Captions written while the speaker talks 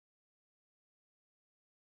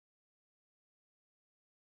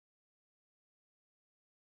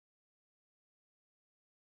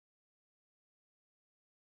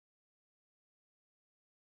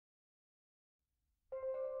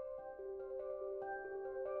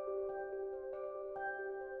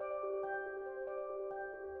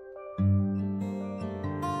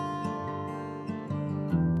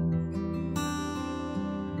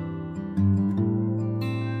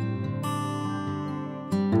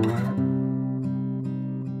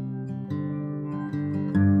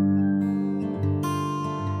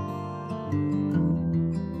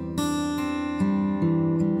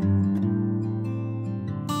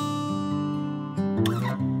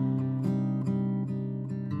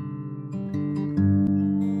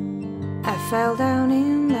Fell down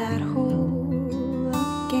in that hole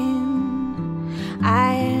again.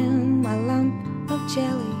 I am a lump of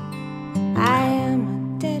jelly. I am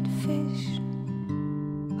a dead fish.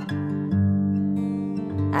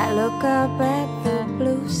 I look up at the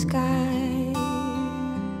blue sky,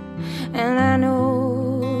 and I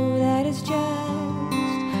know that it's just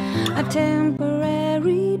a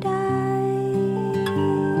temporary dive.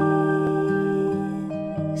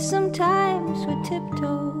 Sometimes we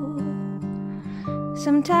tiptoe,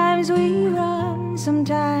 sometimes we run,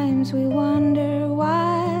 sometimes we wonder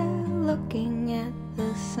while looking at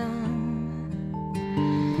the sun.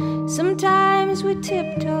 Sometimes we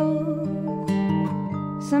tiptoe,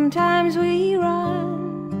 sometimes we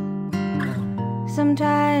run,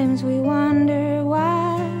 sometimes we wonder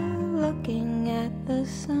while looking at the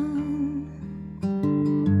sun.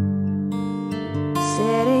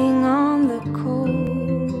 Sitting on the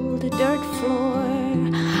cold dirt floor,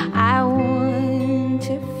 I want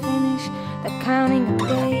to finish the counting of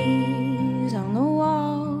days on the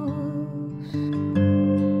walls.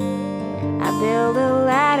 I build a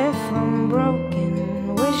ladder from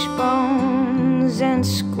broken wishbones and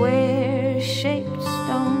square-shaped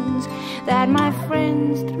stones that my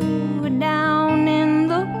friends threw down in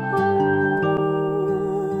the hole.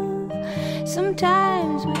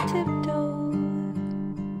 Sometimes we tiptoe,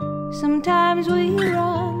 sometimes we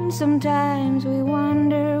run, sometimes we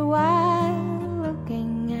wonder while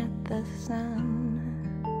looking at the sun.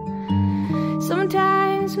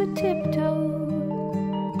 Sometimes we tiptoe,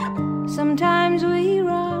 sometimes we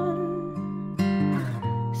run,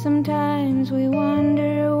 sometimes we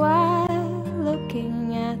wonder while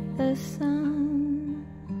looking at the sun.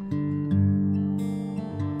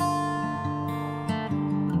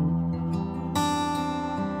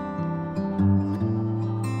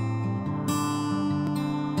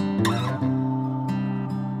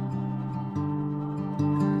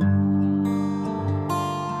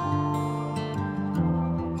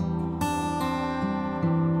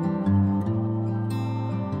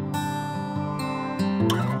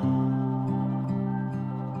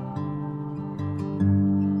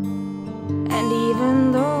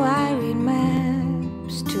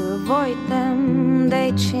 Them,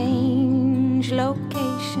 they change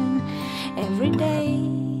location every day,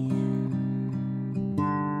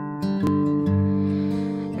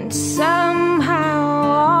 and somehow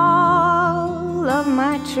all of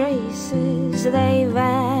my traces, they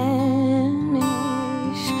vanish.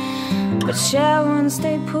 But shall one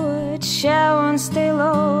stay put, shall one stay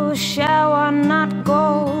low, shall one not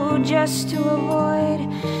go just to avoid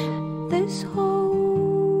this hole?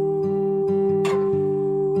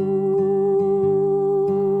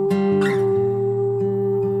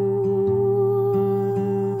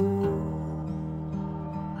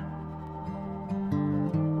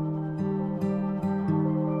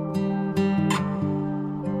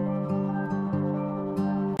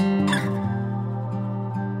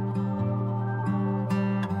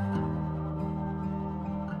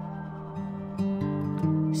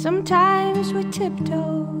 Sometimes we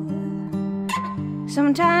tiptoe,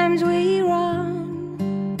 sometimes we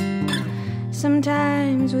run,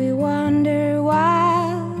 sometimes we wonder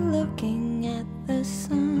while looking at the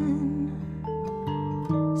sun.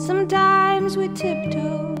 Sometimes we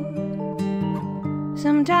tiptoe,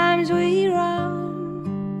 sometimes we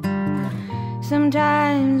run,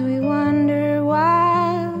 sometimes we